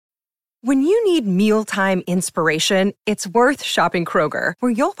When you need mealtime inspiration, it's worth shopping Kroger,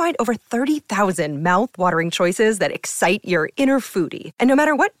 where you'll find over 30,000 mouth-watering choices that excite your inner foodie. And no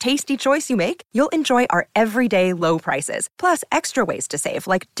matter what tasty choice you make, you'll enjoy our everyday low prices, plus extra ways to save,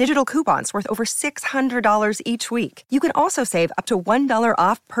 like digital coupons worth over $600 each week. You can also save up to $1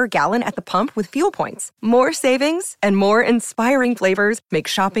 off per gallon at the pump with fuel points. More savings and more inspiring flavors make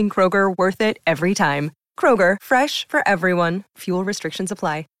shopping Kroger worth it every time. Kroger, fresh for everyone. Fuel restrictions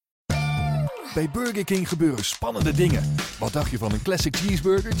apply. Bij Burger King gebeuren spannende dingen. Wat dacht je van een classic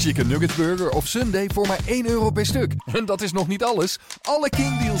cheeseburger, chicken nuggets burger of sundae voor maar €1 per stuk? En dat is nog niet alles. Alle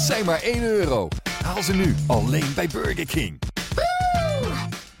King deals zijn maar €1. Haal ze nu, alleen bij Burger King.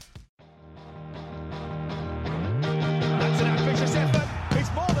 That's an ambitious effort.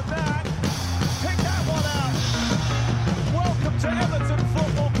 It's more than that. Pick that one out. Welcome to Everton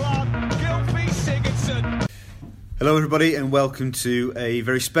Football Club, Gylfi Sigurdsson. Hello everybody and welcome to a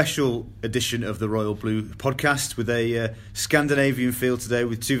very special edition of the Royal Blue podcast with a Scandinavian feel today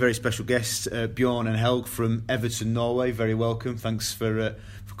with two very special guests, Bjorn and Helg from Everton, Norway. Very welcome. Thanks for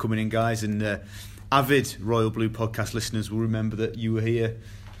coming in, guys. And avid Royal Blue podcast listeners will remember that you were here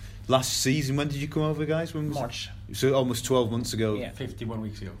last season. When did you come over, guys? When was March. So almost 12 months ago. Yeah, 51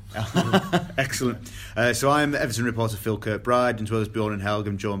 weeks ago. Excellent. So I'm Everton reporter Phil Kirkbride, and as well as Bjorn and Helg,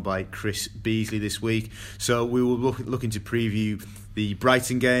 I'm joined by Chris Beasley this week. So we will looking to preview the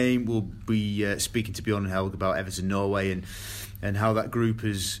Brighton game. We'll be speaking to Bjorn and Helg about Everton Norway and how that group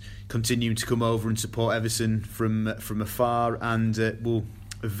is continuing to come over and support Everton from afar, and we'll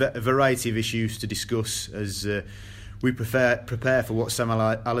a variety of issues to discuss as we prepare for what Sam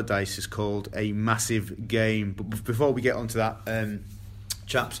Allardyce has called a massive game. But before we get onto that,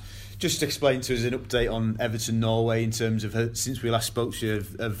 chaps, just explain to us an update on Everton Norway in terms of since we last spoke to you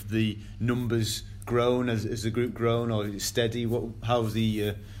of the numbers grown, as the group grown, or is it steady? How's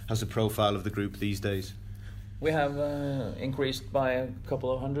the profile of the group these days? We have increased by a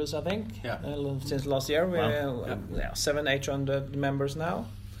couple of hundreds, I think, since last year. We're 700-800 members now.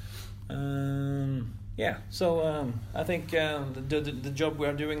 I think the job we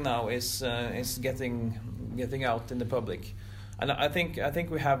are doing now is getting out in the public, and I think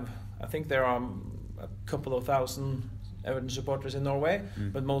there are a couple of thousand Everton supporters in Norway,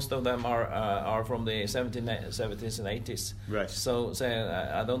 but most of them are from the 70s and 80s. Right. So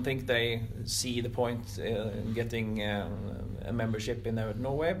I don't think they see the point in getting a membership in Everton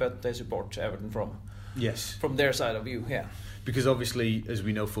Norway, but they support Everton from their side of view. Yeah. Because obviously, as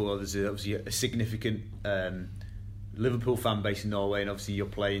we know, there's obviously a significant Liverpool fan base in Norway, and obviously your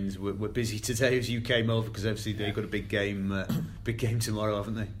planes were busy today as you came over because obviously they've got a big game tomorrow,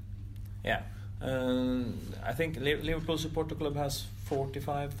 haven't they? Yeah. I think Liverpool Supporter Club has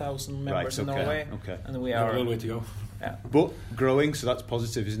 45,000 members in Norway, and we are a little way to go. Yeah. But growing, so that's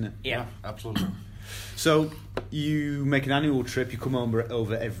positive, isn't it? Yeah, absolutely. So you make an annual trip. You come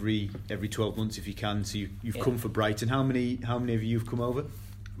over every 12 months if you can. So you've come for Brighton. How many of you have come over?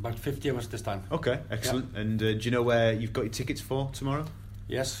 About 50 of us this time. Okay, excellent. Yeah. And do you know where you've got your tickets for tomorrow?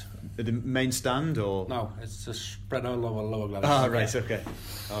 Yes. At the main stand, or no? It's spread all over Lower Gladys. Ah, right. Okay.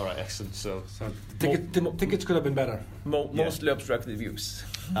 All right. Excellent. So tickets could have been better. Mostly obstructed views.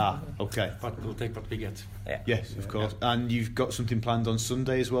 Ah, okay. But we'll take what we get. Yeah. Yes, of course. Yeah. And you've got something planned on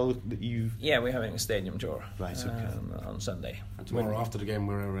Sunday as well. Yeah, we're having a stadium tour. Right. Okay. On Sunday. And tomorrow after the game,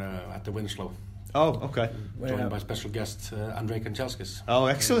 we're at the Winslow. Oh, okay. Joined by special guest Andrei Kanchelskis. Oh,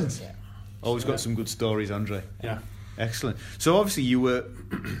 excellent. Yeah. Always got some good stories, Andrei. Yeah. Excellent. So obviously you were,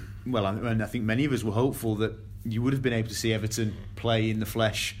 well, and I think many of us were hopeful that you would have been able to see Everton play in the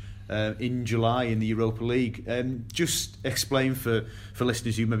flesh in July in the Europa League. Just explain for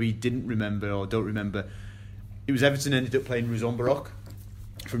listeners who maybe didn't remember or don't remember, it was Everton ended up playing Ruzomberok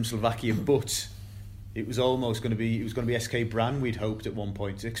from Slovakia, but it was almost going to be SK Brann we'd hoped at one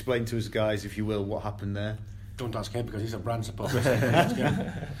point. Explain to us, guys, if you will, what happened there. Don't ask him because he's a Brann supporter.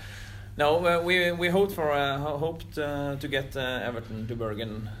 No, we hoped to get Everton to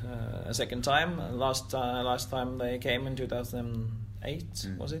Bergen a second time. Last time they came in 2008,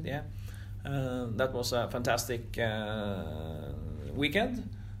 was it? Yeah, that was a fantastic weekend.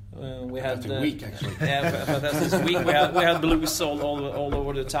 We had week actually. Yeah, fantastic week. We had blues all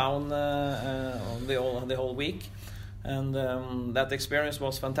over the town the whole week. And that experience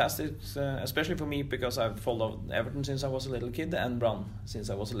was fantastic, especially for me because I've followed Everton since I was a little kid and Brann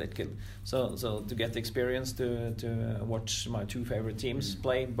since I was a little kid. So to get the experience to watch my two favorite teams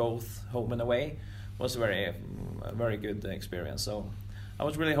play both home and away was a very good experience. So I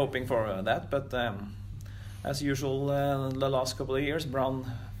was really hoping for that, but as usual, the last couple of years, Brann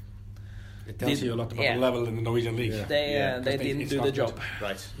It tells you a lot about yeah. the level in the Norwegian league. They didn't do the job.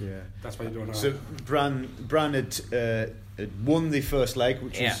 Right. Yeah. That's why you don't know. So Bran had won the first leg,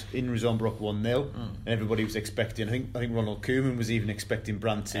 which was in Rizombrok 1-0, and everybody was expecting. I think Ronald Koeman was even expecting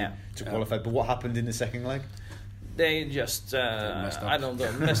Bran to qualify. But what happened in the second leg? They just messed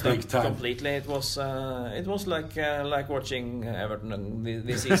up. Messed Big up time. completely. It was like watching Everton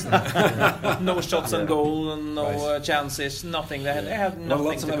this season. No shots on goal and no chances, nothing. They had nothing. Well,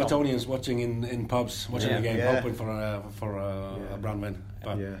 lots of to come. Evertonians watching in pubs, watching the game, hoping for a Bran win.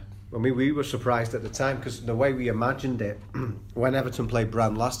 But I mean, we were surprised at the time because the way we imagined it when Everton played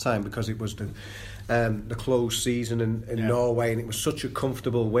Brann last time, because it was the closed season in Norway, and it was such a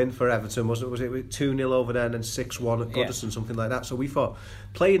comfortable win for Everton, wasn't it? Was it 2-0 over there and then 6-1 at Goodison, something like that? So we thought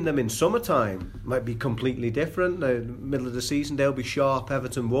playing them in summertime might be completely different. The middle of the season they'll be sharp,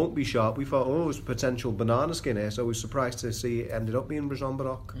 Everton won't be sharp. We thought, there's potential banana skin here, so we were surprised to see it ended up being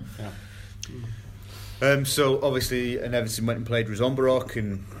Rizombrok. So obviously, and Everton went and played Rizombrok,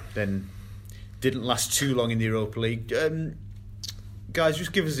 and then didn't last too long in the Europa League. Guys,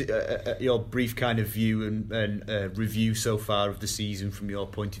 just give us your brief kind of view and review so far of the season from your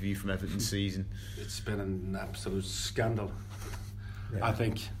point of view from Everton's season. it's been an absolute scandal. I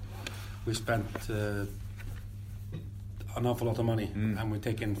think we spent an awful lot of money, and we're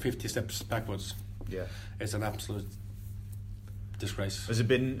taking 50 steps backwards. Yeah, It's an absolute disgrace. has there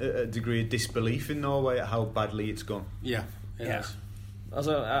been a degree of disbelief in Norway at how badly it's gone? Yeah, it is.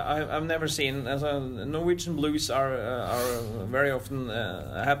 Also, I've never seen. Norwegian Blues are very often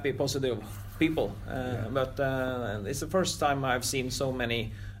happy, positive people, but it's the first time I've seen so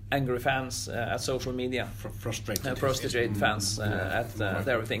many angry fans at social media, frustrated fans at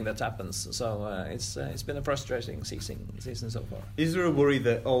everything that happens. So it's been a frustrating season so far. Is there a worry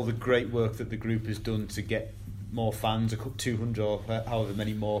that all the great work that the group has done to get more fans, 200 or however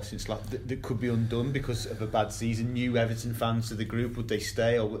many more since that could be undone because of a bad season? New Everton fans to the group, would they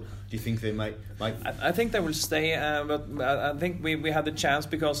stay, or do you think they might? I think they will stay, but I think we had the chance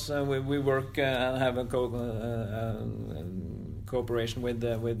because we work and have a cooperation with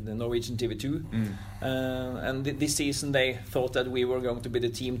the Norwegian TV2, and this season they thought that we were going to be the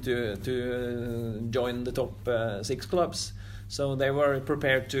team to join the top 6 clubs. So they were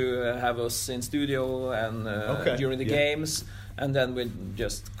prepared to have us in studio and during the games, and then we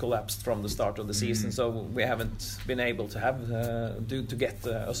just collapsed from the start of the season. So we haven't been able to have to get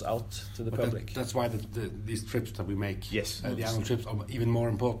us out to the public. That's why these trips that we make, the annual trips, are even more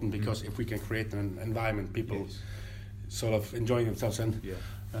important, because if we can create an environment people sort of enjoying themselves in,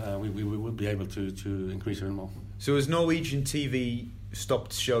 we will be able to increase even more. So has Norwegian TV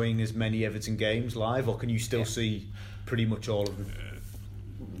stopped showing as many Everton games live, or can you still see pretty much all of them?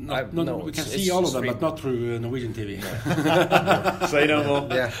 No, we can see all of them, but not through Norwegian TV. Say no more.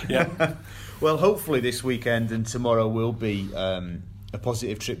 Yeah. Well, hopefully this weekend and tomorrow will be a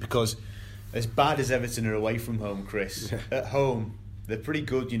positive trip, because as bad as Everton are away from home, Chris, at home they're pretty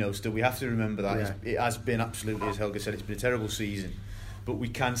good, still. We have to remember that. It has been absolutely, as Helge said, it's been a terrible season, but we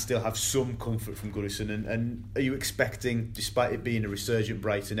can still have some comfort from Goodison. And are you expecting, despite it being a resurgent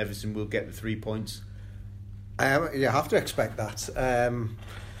Brighton, Everton will get the 3 points? I have to expect that.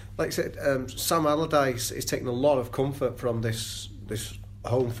 Like I said, Sam Allardyce is taking a lot of comfort from this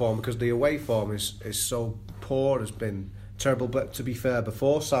home form, because the away form is so poor, has been terrible. But to be fair,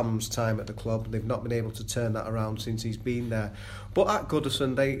 before Sam's time at the club, they've not been able to turn that around since he's been there. But at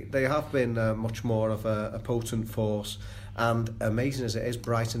Goodison, they have been much more of a potent force. And amazing as it is,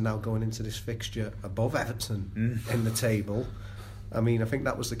 Brighton now going into this fixture above Everton in the table. I mean, I think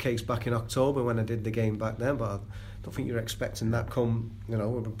that was the case back in October when I did the game back then, but I don't think you're expecting that come,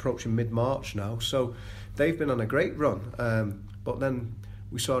 we're approaching mid-March now. So they've been on a great run. But then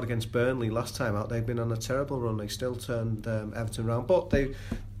we saw it against Burnley last time out. They've been on a terrible run. They still turned Everton round. But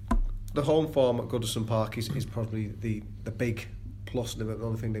the home form at Goodison Park is probably the big plus, the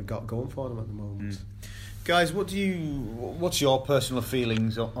only thing they've got going for them at the moment. Guys, what's your personal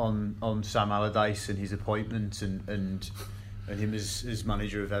feelings on Sam Allardyce and his appointment and him as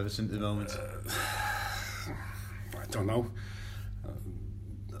manager of Everton at the moment? I don't know.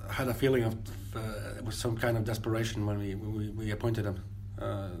 I had a feeling of it was some kind of desperation when we appointed him.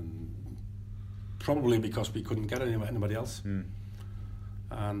 Probably because we couldn't get anybody else.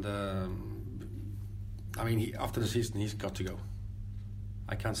 And I mean, after the season, he's got to go.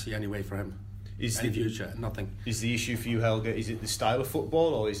 I can't see any way for him. Any future, nothing. Is the issue for you, Helge? Is it the style of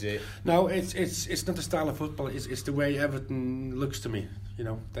football, or is it? No, it's not the style of football. It's the way Everton looks to me.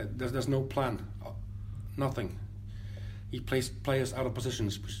 There's no plan, nothing. He plays players out of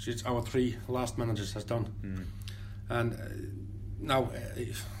positions, which is our 3 last managers has done. And now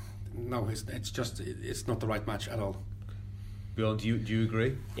No, it's not the right match at all. Bjorn, do you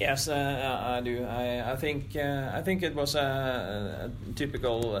agree? Yes, I do. I think it was a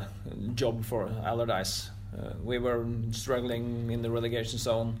typical job for Allardyce. We were struggling in the relegation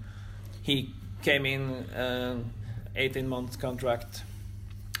zone. He came in 18-month contract.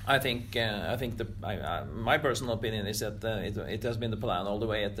 I think my personal opinion is that it has been the plan all the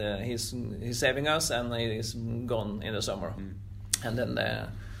way. He's saving us, and he's gone in the summer, and then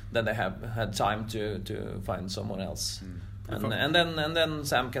they have had time to find someone else. And then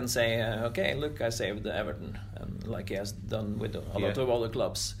Sam can say, okay, look, I saved Everton, and like he has done with a lot of other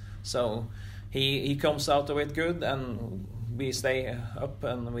clubs. So he comes out of it good, and we stay up,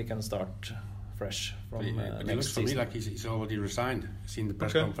 and we can start fresh from but next it looks for season. me like he's already resigned. Seen the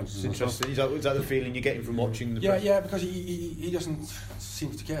press Okay. conferences. It's interesting. Is that the feeling you're getting from watching the press? Yeah, because he doesn't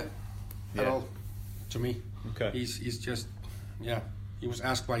seem to care at all. To me, Okay. He's just He was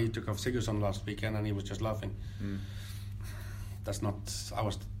asked why he took off Sigurdsson last weekend, and he was just laughing. That's not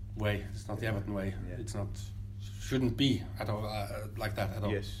our way. It's not the Everton way. Yeah. It's not. Shouldn't be at all like that at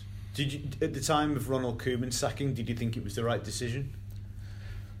all. Yes. Did you, at the time of Ronald Koeman's sacking, did you think it was the right decision?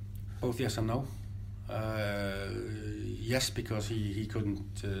 Both yes and no. Yes, because he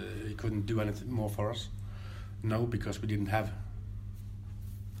couldn't do anything more for us. No, because we didn't have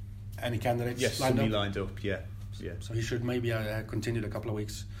any candidates lined up. Yeah. So he should maybe continued a couple of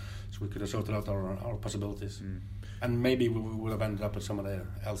weeks, so we could have sorted out our possibilities, and maybe we would have ended up with somebody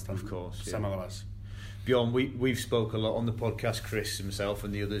else than Sam Allardyce. Bjorn, we've spoke a lot on the podcast, Chris himself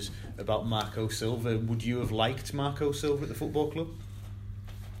and the others, about Marco Silva. Would you have liked Marco Silva at the football club?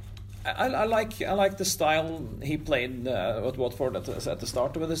 I like the style he played at Watford at the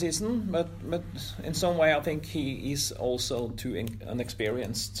start of the season, but in some way I think he is also too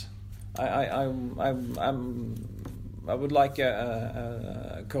inexperienced. I would like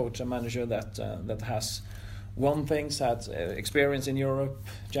a coach, a manager that has won things, had experience in Europe,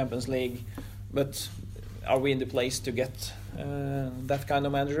 Champions League, but are we in the place to get that kind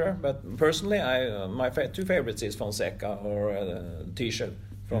of manager? But personally, my two favorites is Fonseca or Tuchel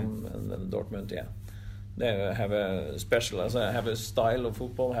from Dortmund. Yeah, they have a have a style of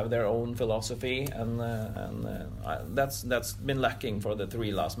football, have their own philosophy, and that's been lacking for the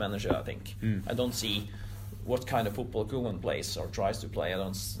three last managers. I think I don't see what kind of football Koeman plays or tries to play.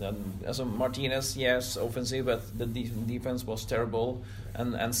 As a Martinez, yes, offensive, but the defense was terrible.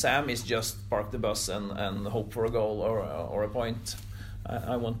 And Sam is just park the bus and hope for a goal or a point.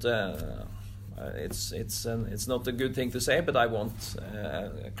 I want. It's not a good thing to say, but I want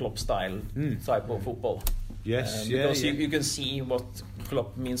a Klopp style type of football. Yes, because you can see what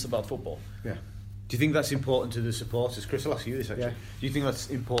Klopp means about football. Yeah. Do you think that's important to the supporters? Chris, I'll ask you this actually. Yeah. Do you think that's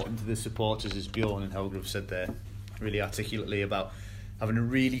important to the supporters, as Bjorn and Helge have said there, really articulately, about having a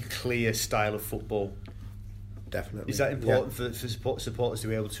really clear style of football? Definitely. Is that important for supporters to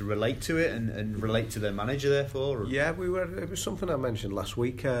be able to relate to it and relate to their manager, therefore? Or? Yeah, it was something I mentioned last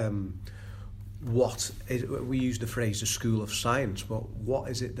week. We used the phrase the school of science, but what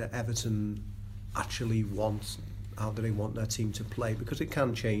is it that Everton actually want? How do they want their team to play? Because it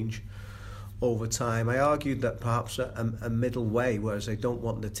can change over time. I argued that perhaps a middle way, whereas they don't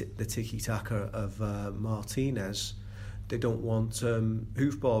want the tiki-taka of Martinez, they don't want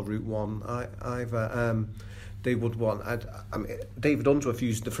hoofball route one either. They would want. I mean, David Unsworth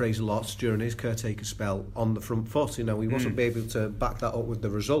used the phrase a lot during his caretaker spell, on the front foot. You know, he wasn't able to back that up with the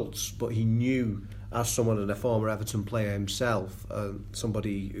results, but he knew, as someone and a former Everton player himself,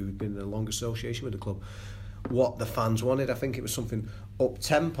 somebody who'd been in a long association with the club, what the fans wanted. I think it was something up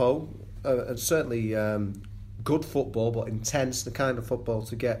tempo, and certainly good football, but intense, the kind of football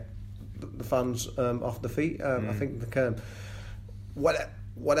to get the fans off the feet. I think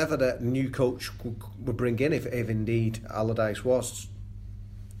whatever the new coach would bring in, if indeed Allardyce was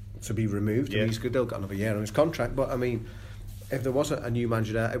to be removed, and they'll got another year on his contract, but I mean, if there was a new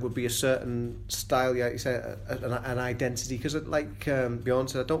manager there, it would be a certain style, you say, an identity, because like Bjorn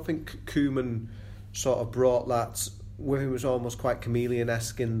said, I don't think Koeman sort of brought that with him. It was almost quite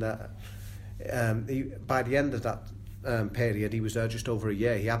chameleon-esque in that by the end of that period, he was there just over a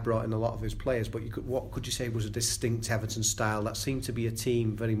year. He had brought in a lot of his players, but what could you say was a distinct Everton style that seemed to be a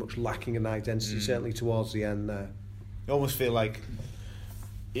team very much lacking an identity, certainly towards the end there. I almost feel like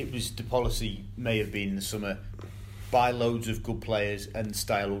it was the policy may have been in the summer, buy loads of good players and the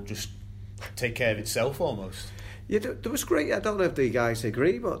style will just take care of itself almost. Yeah, there was great. I don't know if the guys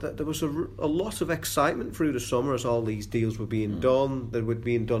agree, but there was a lot of excitement through the summer as all these deals were being done. They were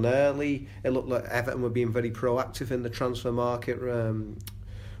being done early. It looked like Everton were being very proactive in the transfer market,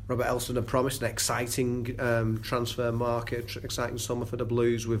 Robert Elson had promised an exciting transfer market, exciting summer for the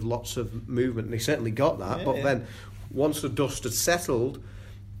Blues with lots of movement, and he certainly got that. Then, once the dust had settled,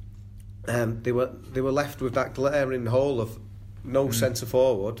 they were left with that glaring hole of no centre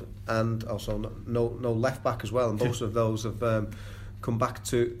forward and also no left back as well, and both of those have come back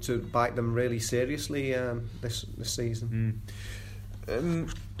to bite them really seriously this season.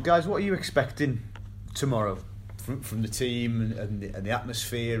 Guys, what are you expecting tomorrow from the team and the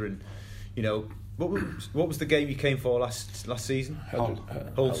atmosphere, and what was the game you came for last season? Hull.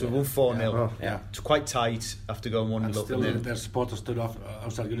 So won 4-0. Yeah. It's quite tight after going 1-0 up. Still, their supporters stood off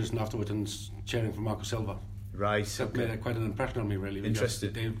outside Goodison afterwards and cheering for Marco Silva. Right. That made quite an impression on me, really.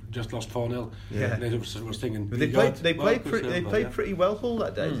 Interesting. They just lost 4-0. Yeah. They were thinking. They played pretty well Hull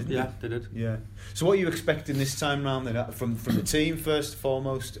that day, didn't they? Yeah, they did. Yeah. So what are you expecting this time round then, from the team first and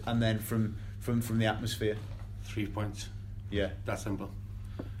foremost, and then from the atmosphere? 3 points. Yeah. That simple.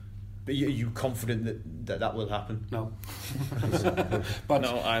 But are you confident that will happen? No. but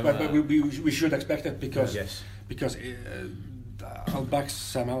we should expect it because I'll back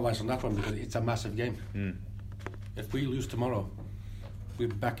Sam Allardyce on that one, because it's a massive game. If we lose tomorrow, we're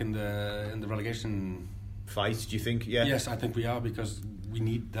back in the relegation fight. Do you think? Yeah. Yes, I think we are, because we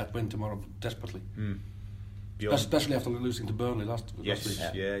need that win tomorrow desperately. Especially after losing to Burnley last week.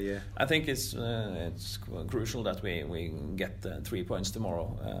 Yeah. I think it's crucial that we get 3 points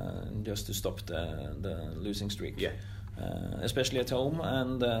tomorrow, just to stop the losing streak. Yeah. Especially at home,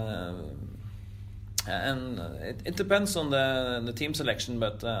 and it depends on the team selection,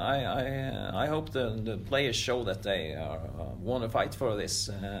 but I hope the players show that they want to fight for this.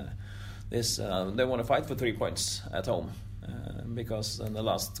 They want to fight for 3 points at home, because in the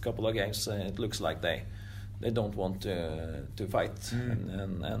last couple of games it looks like they don't want to fight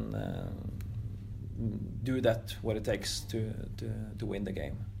and do that what it takes to win the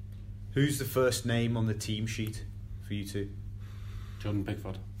game. Who's the first name on the team sheet for you two? Jordan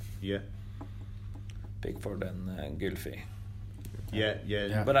Pickford. Yeah. Pickford and Gylfi.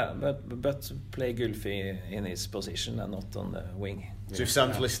 Yeah. But play Gylfi in his position and not on the wing. So if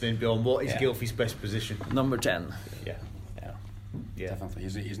Sam's listening, Bjorn, what is Gylfi's best position? Number 10. Yeah.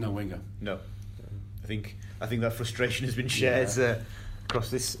 Definitely. He's no winger. No. I think that frustration has been shared across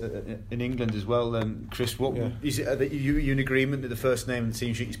this in England as well. Chris, what is it? Are you in agreement that the first name on the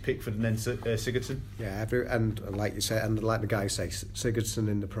team sheet is Pickford and then Sigurdsson? Yeah, and like you say, and like the guys say, Sigurdsson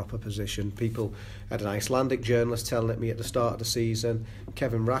in the proper position. People had an Icelandic journalist telling it me at the start of the season.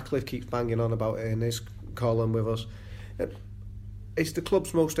 Kevin Ratcliffe keeps banging on about it in his column with us. It's the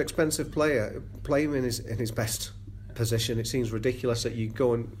club's most expensive player. Play him in his best position. It seems ridiculous that you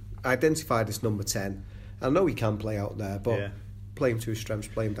go and identify this number 10. I know he can play out there, but play him to his strengths,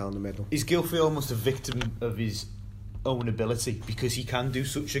 play him down the middle. Is Gylfi almost a victim of his own ability, because he can do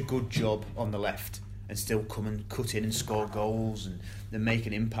such a good job on the left and still come and cut in and score goals and then make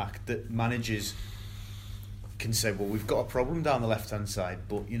an impact, that managers can say, well, we've got a problem down the left-hand side,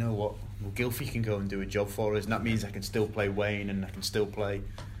 but you know what, well, Gylfi can go and do a job for us, and that means I can still play Wayne and I can still play...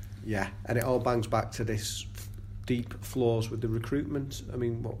 Yeah, and it all bangs back to this deep flaws with the recruitment. I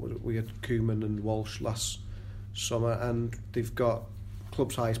mean, we had Koeman and Walsh last summer, and they've got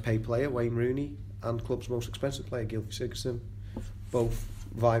club's highest paid player, Wayne Rooney, and club's most expensive player, Gylfi Sigurdsson, both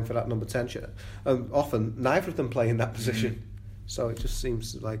vying for that number 10 shirt. Often neither of them play in that position. So it just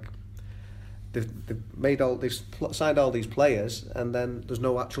seems like they've signed all these players, and then there's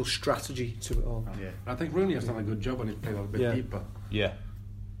no actual strategy to it all. Yeah, I think Rooney has done a good job when he's played a bit deeper. Yeah,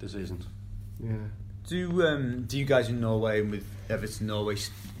 this isn't. Yeah. Do you guys in Norway and with Everton Norway,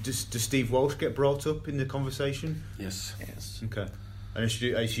 does Steve Walsh get brought up in the conversation? Yes. Okay. And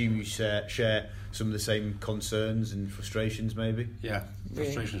I assume you share some of the same concerns and frustrations, maybe? Yeah,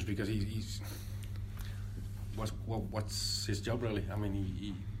 frustrations, because he's what's his job really? I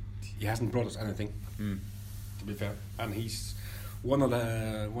mean, he hasn't brought us anything, to be fair, and he's one of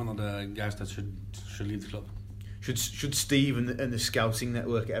the guys that should lead the club. Should Steve and the scouting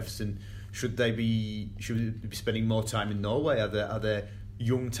network at Everton, should we be spending more time in Norway? Are there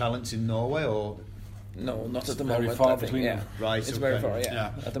young talents in Norway, or no? Not at the very moment. far between them. Right, it's very far.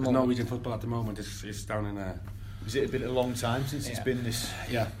 Yeah. At the moment, Norwegian football at the moment is down in. Is it been a long time since it's been this?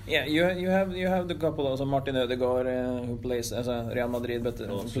 Yeah. You have the couple of Martin Ødegaard who plays as a Real Madrid, but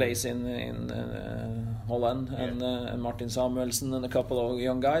plays in Holland, and Martin Samuelsen and a couple of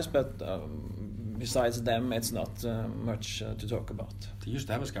young guys, but. Besides them, it's not much to talk about. They used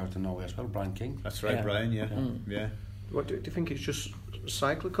to have a scout in Norway as well, Brian King. That's right, Brian. Yeah. What do you think? It's just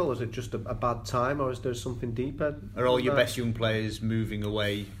cyclical? Is it just a bad time, or is there something deeper? Are all your best young players moving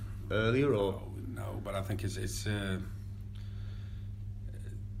away earlier, or no? But I think it's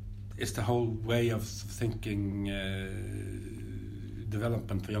it's the whole way of thinking.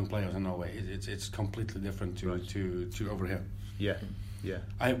 Development for young players in Norway. It's completely different to over here. Yeah.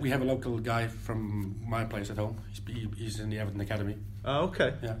 We have a local guy from my place at home. He's in the Everton Academy. Oh,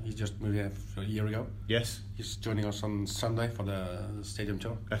 okay. Yeah, he just moved here a year ago. Yes. He's joining us on Sunday for the stadium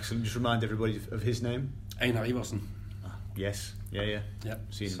tour. Excellent. Just remind everybody of his name. Einar Iversen. Yes. Yeah.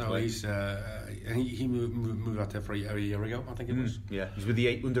 Seen him so play. He moved out there for a year ago, I think it was. Yeah. He's with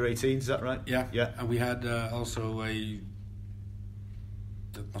the under 18s. Is that right? Yeah. And we had also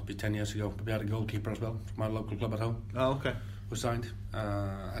that must be 10 years ago. But we had a goalkeeper as well from our local club at home. Oh, okay. Who signed,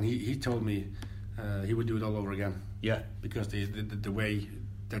 and he told me he would do it all over again. Yeah. Because the way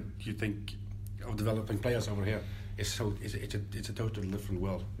that you think of developing players over here is it's a totally different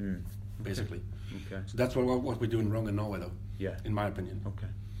world, basically. Okay. So that's what we're doing wrong in Norway, though. Yeah. In my opinion. Okay.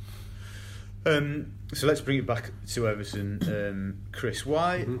 So let's bring it back to Everton, Chris.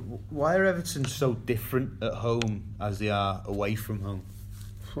 Why are Everton so different at home as they are away from home?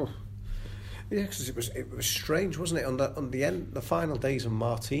 Yeah, because it was strange, wasn't it? On the final days of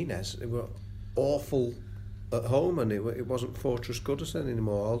Martinez, it were awful at home, and it wasn't Fortress Goodison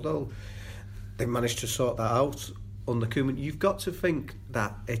anymore. Although they managed to sort that out under Koeman, you've got to think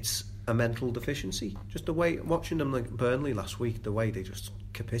that it's a mental deficiency. Just the way watching them like Burnley last week, the way they just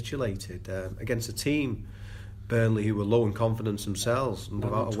capitulated against a team, Burnley, who were low in confidence themselves, and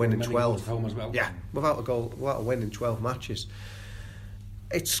without a win in 12. Home as well. Yeah, without a win in 12 matches.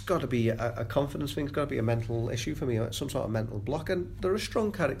 It's got to be a confidence thing. It's got to be a mental issue for me, some sort of mental block. And there are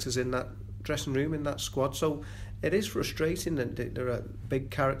strong characters in that dressing room, in that squad. So it is frustrating that there are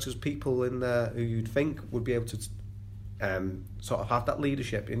big characters, people in there who you'd think would be able to sort of have that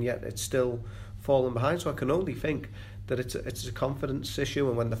leadership, and yet it's still falling behind. So I can only think that it's a confidence issue,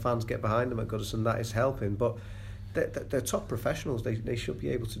 and when the fans get behind them at Goodison, that is helping. But they're top professionals. They should be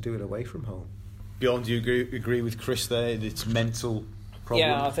able to do it away from home. Bjorn, do you agree with Chris there? It's mental. Problem.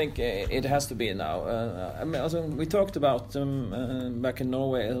 Yeah, I think it has to be now. I mean, also, we talked about back in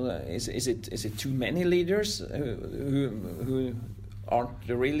Norway. Is it too many leaders who aren't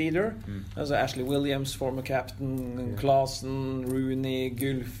the real leader? As Ashley Williams, former captain, Klaassen, Rooney,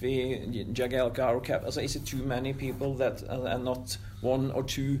 Gylfi, Jagielka, our captain. Also, is it too many people that and not one or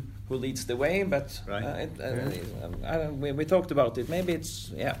two who leads the way? But we talked about it. Maybe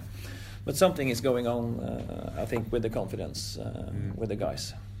it's But something is going on, I think, with the confidence with the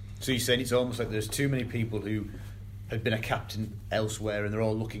guys. So you're saying it's almost like there's too many people who have been a captain elsewhere, and they're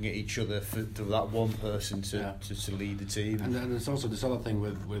all looking at each other for that one person to lead the team. And then there's also this other thing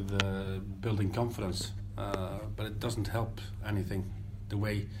with building confidence, but it doesn't help anything the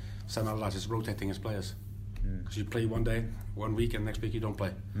way Sam Allardyce is rotating his players. Because you play one day, 1 week, and next week you don't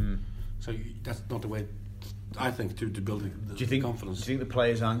play. So that's not the way, I think, to build confidence. Do you think the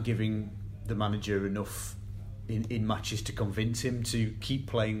players aren't giving the manager enough in matches to convince him to keep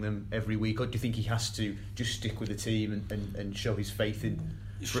playing them every week, or do you think he has to just stick with the team and show his faith in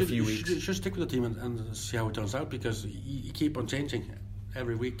for a few weeks? You should stick with the team and see how it turns out, because you keep on changing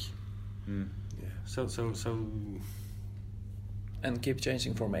every week. So and keep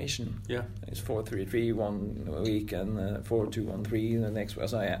changing formation. Yeah, it's 4-3-3 1 week and 4-2-1-3 the next one.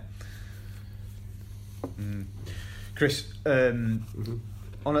 So Chris,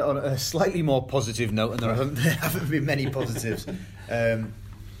 on a slightly more positive note, and there haven't been many positives,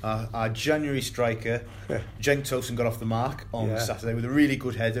 our January striker, Cenk Tosun, got off the mark on Saturday with a really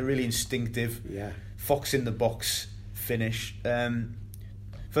good header, really instinctive, fox in the box finish.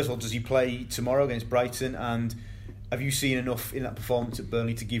 First of all, does he play tomorrow against Brighton, and have you seen enough in that performance at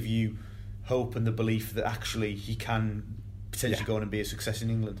Burnley to give you hope and the belief that actually he can potentially go on and be a success in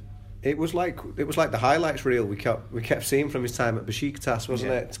England? It was like the highlights reel we kept seeing from his time at Besiktas,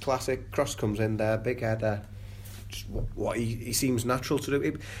 wasn't it? It's classic. Cross comes in there, big header. Just what he seems natural to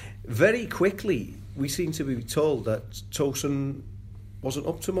do. Very quickly, we seem to be told that Tosun wasn't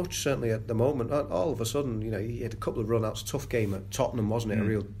up to much, certainly at the moment. All of a sudden, he had a couple of run-outs, tough game at Tottenham, wasn't it? A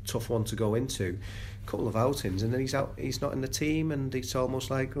real tough one to go into. A couple of outings, and then he's out. He's not in the team, and it's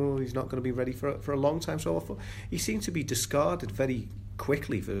almost like, he's not going to be ready for a long time. So I thought he seemed to be discarded very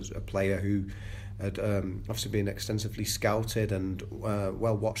quickly for a player who had obviously been extensively scouted and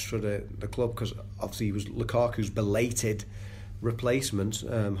well watched for the club, because obviously he was Lukaku's belated replacement.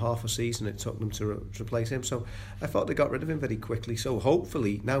 Half a season it took them to replace him, so I thought they got rid of him very quickly. So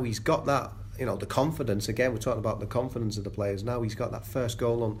hopefully now he's got that, the confidence. Again, we're talking about the confidence of the players. Now he's got that first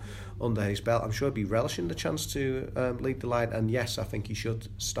goal under his belt. I'm sure he'll be relishing the chance to lead the line, and yes, I think he should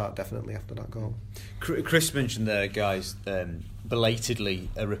start definitely after that goal. Chris mentioned there, guys, belatedly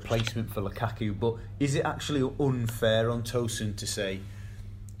a replacement for Lukaku, but is it actually unfair on Tosun to say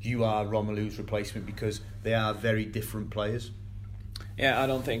you are Romelu's replacement, because they are very different players? Yeah, I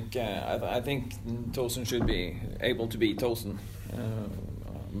don't think. I think Tosun should be able to be Tosun.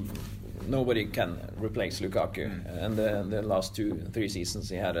 Nobody can replace Lukaku, and the last 2-3 seasons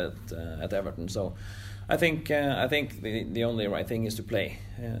he had at Everton. So, I think the only right thing is to play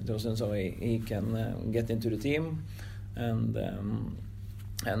Tosun, so he can get into the team, and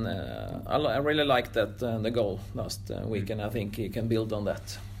I really liked that the goal last week, and I think he can build on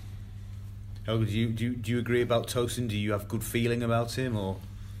that. Helge, do you agree about Tosun? Do you have good feeling about him, or?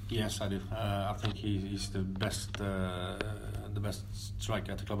 Yes, I do. I think he's the best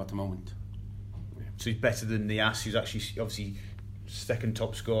striker at the club at the moment. So he's better than Niasse, who's actually obviously second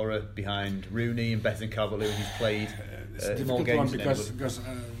top scorer behind Rooney, and better than Calvert-Lewin, who's played it's a more difficult games. one because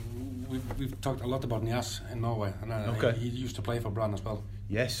we've talked a lot about Niasse in Norway, and he used to play for Brann as well.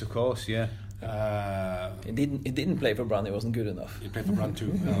 Yes, of course, yeah. He didn't play for Brann. He wasn't good enough. He played for Brann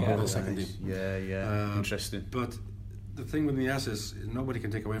too, the second team. Yeah. Interesting. But the thing with Niasse is nobody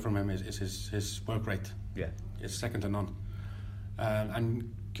can take away from him is his work rate. Yeah, it's second to none.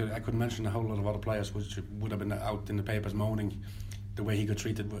 And I could mention a whole lot of other players which would have been out in the papers moaning the way he got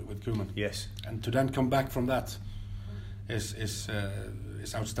treated with Koeman. Yes. And to then come back from that is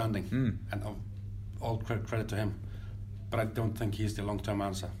outstanding, and all credit to him. But I don't think he's the long-term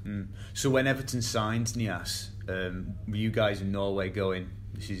answer. So when Everton signed Niasse, were you guys in Norway going,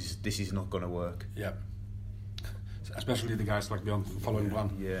 this is not going to work? Yeah. Especially the guys like Bjorn following Brann.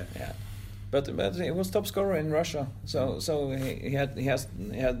 Yeah. But he was top scorer in Russia, so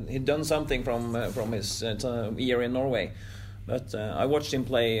he'd done something from his year in Norway. But I watched him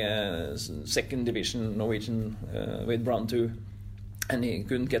play second division Norwegian with Brann too, and he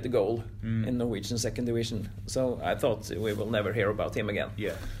couldn't get the goal in Norwegian second division. So I thought we will never hear about him again.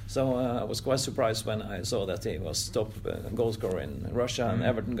 Yeah. So I was quite surprised when I saw that he was top goal scorer in Russia, and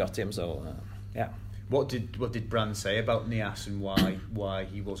Everton got him. So yeah. What did Brann say about Niasse and why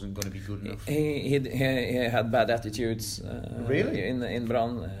he wasn't going to be good enough? He had bad attitudes. Really? In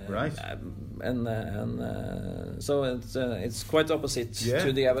Brann. Right. And so it's quite opposite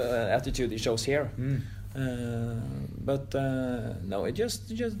to the attitude he shows here. But no, it just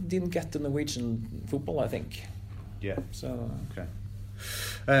didn't get the Norwegian football, I think. Yeah. So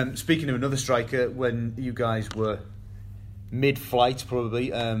okay. Speaking of another striker, when you guys were mid-flight,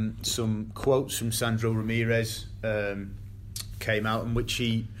 probably, some quotes from Sandro Ramirez came out in which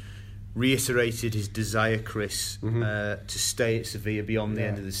he reiterated his desire, Chris, to stay at Sevilla beyond the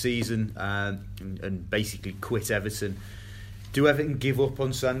end of the season and basically quit Everton. Do Everton give up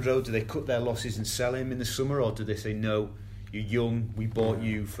on Sandro? Do they cut their losses and sell him in the summer, or do they say, no, you're young, we bought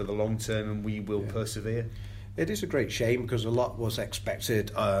you for the long term and we will persevere? It is a great shame because a lot was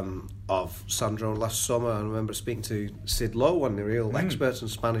expected of Sandro last summer. I remember speaking to Sid Lowe, one of the real experts in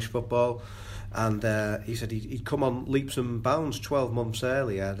Spanish football, and he said he'd come on leaps and bounds 12 months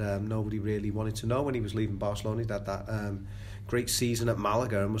earlier. Nobody really wanted to know when he was leaving Barcelona. He'd had that great season at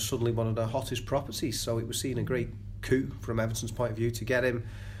Malaga and was suddenly one of the hottest properties. So it was seen a great coup from Everton's point of view to get him,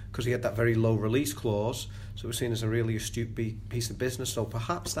 because he had that very low release clause. So it was seen as a really astute piece of business. So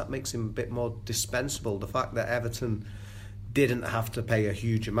perhaps that makes him a bit more dispensable. The fact that Everton didn't have to pay a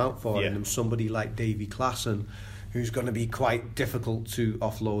huge amount for him, and somebody like Davy Klaassen, who's going to be quite difficult to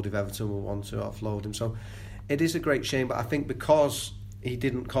offload if Everton will want to offload him. So it is a great shame, but I think because he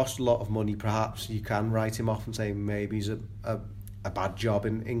didn't cost a lot of money, perhaps you can write him off and say maybe he's a bad job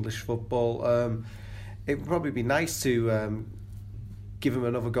in English football. It would probably be nice to give him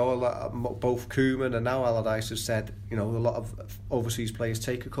another go. Both Koeman and now Allardyce have said, a lot of overseas players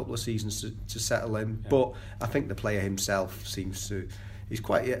take a couple of seasons to settle in. But I think the player himself seems to. He's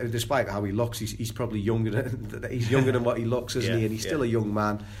quite, despite how he looks, he's probably younger than what he looks, isn't he? And he's still a young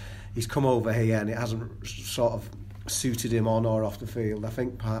man. He's come over here and it hasn't sort of suited him on or off the field. I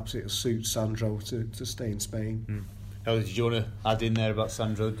think perhaps it'll suit Sandro to stay in Spain. Did you want to add in there about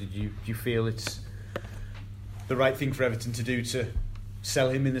Sandro? Do you feel it's the right thing for Everton to do to sell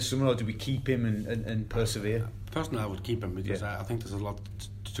him in the summer, or do we keep him and persevere? Personally, I would keep him because I think there's a lot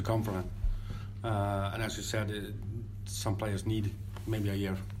to come from him. And as you said, some players need maybe a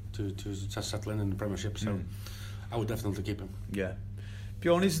year to settle in the Premiership, so I would definitely keep him. Yeah.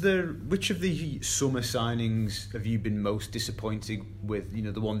 Bjorn, which of the summer signings have you been most disappointed with?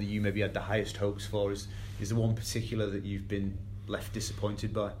 The one that you maybe had the highest hopes for. Is there one particular that you've been left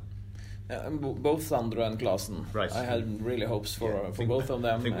disappointed by? Both Sandro and Klaassen. Right. I had really hopes for both of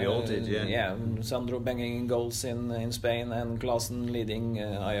them. I think we all did, yeah. Sandro banging in goals in Spain, and Klaassen leading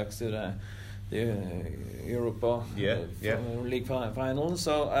Ajax to the Europa League final.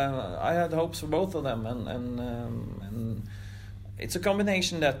 So I had hopes for both of them, and it's a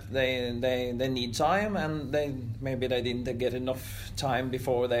combination that they need time, and maybe they didn't get enough time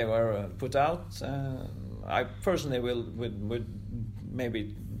before they were put out. I personally would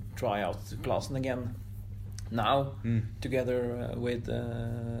maybe try out Klaassen again now, together with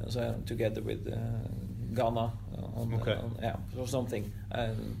Ghana or something,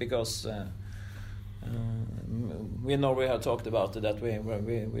 because we in Norway have talked about it, that we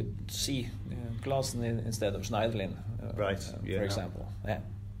would see Klaassen instead of Schneiderlin, for example. Yeah.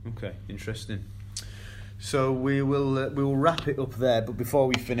 Okay, interesting. So we will wrap it up there. But before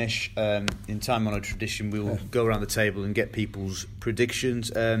we finish, in time-honoured tradition, we will go around the table and get people's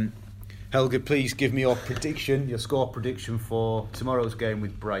predictions. Helge, please give me your score prediction for tomorrow's game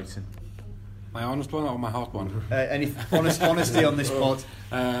with Brighton. My honest one or my hot one? Any honesty on this pod?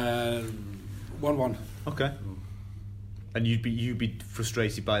 1-1. Okay. And you'd be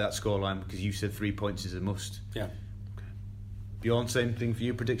frustrated by that scoreline because you said 3 points is a must. Yeah. Okay. Bjorn, same thing for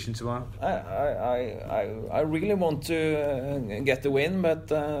you. Prediction tomorrow? I really want to get the win, but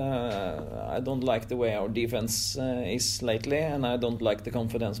I don't like the way our defense is lately, and I don't like the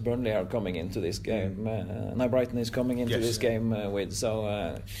confidence Burnley are coming into this game. Now Brighton is coming into this game with.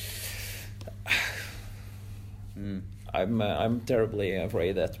 So I'm terribly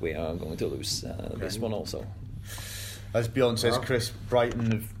afraid that we are going to lose this one also. As Bjorn says, Chris,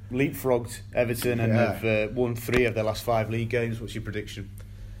 Brighton have leapfrogged Everton and have won 3 of their last 5 league games. What's your prediction?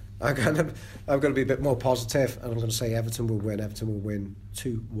 I'm going to be a bit more positive, and I'm going to say Everton will win. Everton will win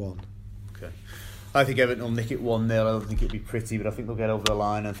 2-1. Okay. I think Everton will nick it 1-0. I don't think it'll be pretty, but I think they'll get over the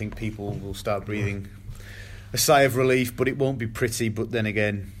line. I think people will start breathing a sigh of relief, but it won't be pretty. But then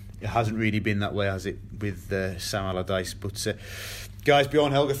again, it hasn't really been that way, has it, with Sam Allardyce? But guys,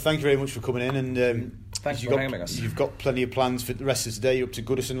 Bjorn, Helge, thank you very much for coming in. And thanks for having us. You've got plenty of plans for the rest of today. You're up to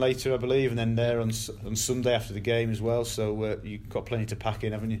Goodison later, I believe, and then there on Sunday after the game as well. So you've got plenty to pack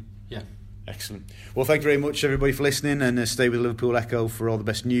in, haven't you? Yeah. Excellent. Well, thank you very much, everybody, for listening, and stay with Liverpool Echo for all the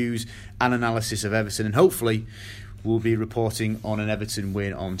best news and analysis of Everton. And hopefully, we'll be reporting on an Everton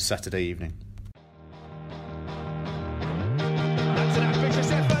win on Saturday evening. That's an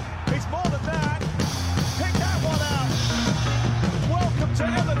ambitious effort. It's more than that. Pick that one out. Welcome to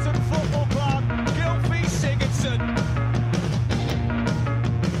Everton Football Club, Gylfi Sigurdsson.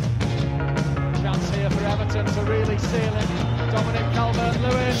 Chance here for Everton to really seal it. Dominic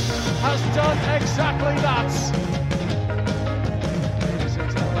Calvert-Lewin has done exactly that. It's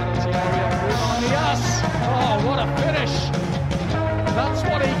into the penalty area. Ruben Dias. Oh, what a finish. That's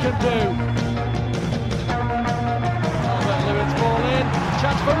what he can do.